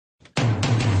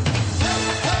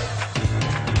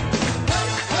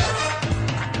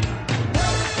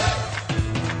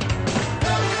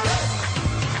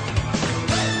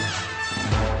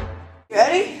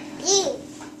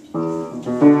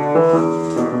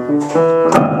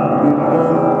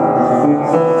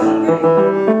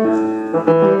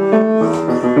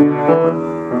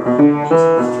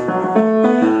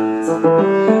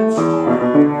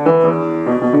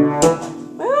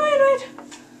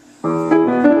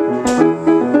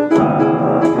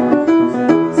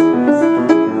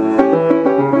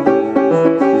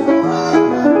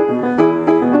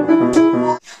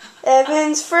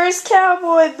Evan's first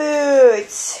cowboy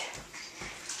boots.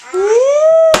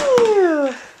 Woo!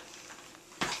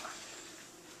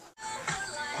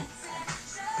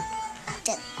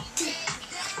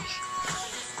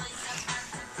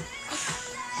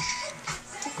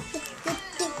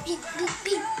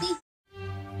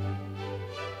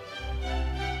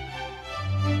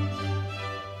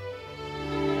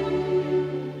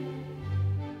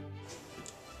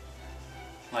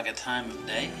 Like a time of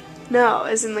day? No,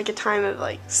 as in like a time of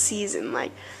like season.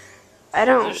 Like, I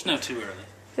don't. There's no too early.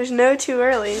 There's no too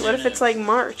early. What if it's like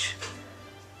March?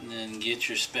 And then get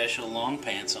your special long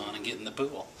pants on and get in the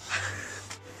pool.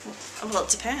 Well, it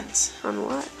depends. On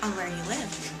what? On where you live.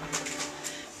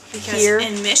 Because Here?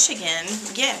 in Michigan,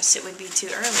 yes, it would be too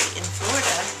early. In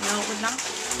Florida, no, it would not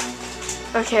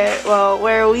be. Okay, well,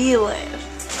 where we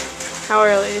live, how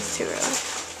early is too early?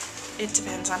 It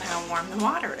depends on how warm the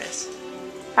water is.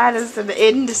 That is an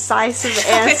indecisive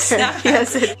answer. No, it's not.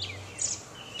 Yes, it.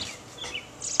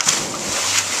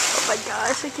 Oh my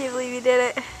gosh, I can't believe you did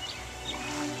it.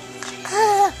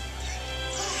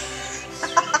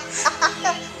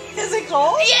 Is it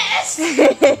cold? Yes!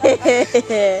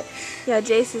 Yeah,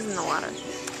 Jace is in the water.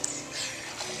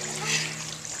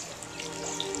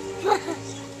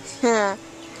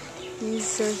 He's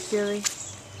so silly.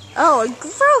 Oh,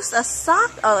 gross! A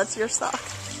sock? Oh, that's your sock.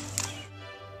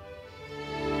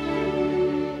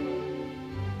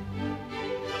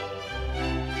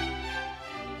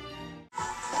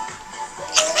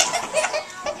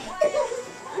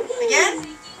 Again?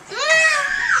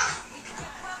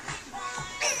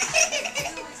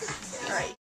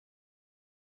 Alright.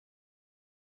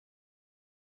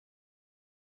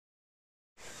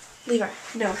 Levi,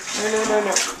 no. Don't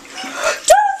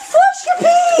flush your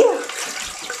pee!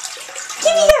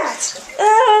 Give me that!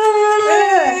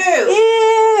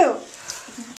 Ew!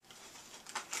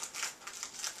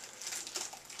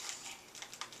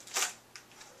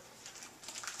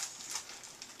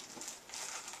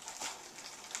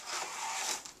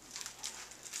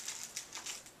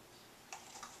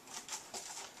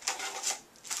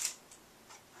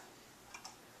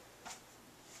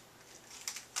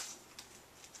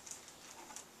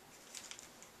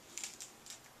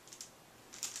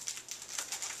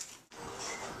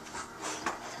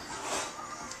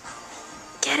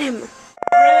 Get him! Great!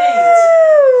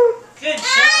 Good job!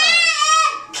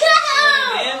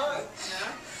 Man.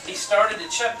 He started to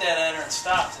chuck that at her and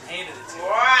stopped and handed it to her.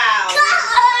 Wow!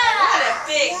 What a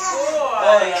big boy!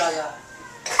 Oh, yeah.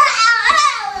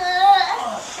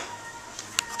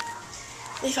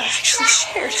 Levi actually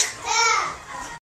shared.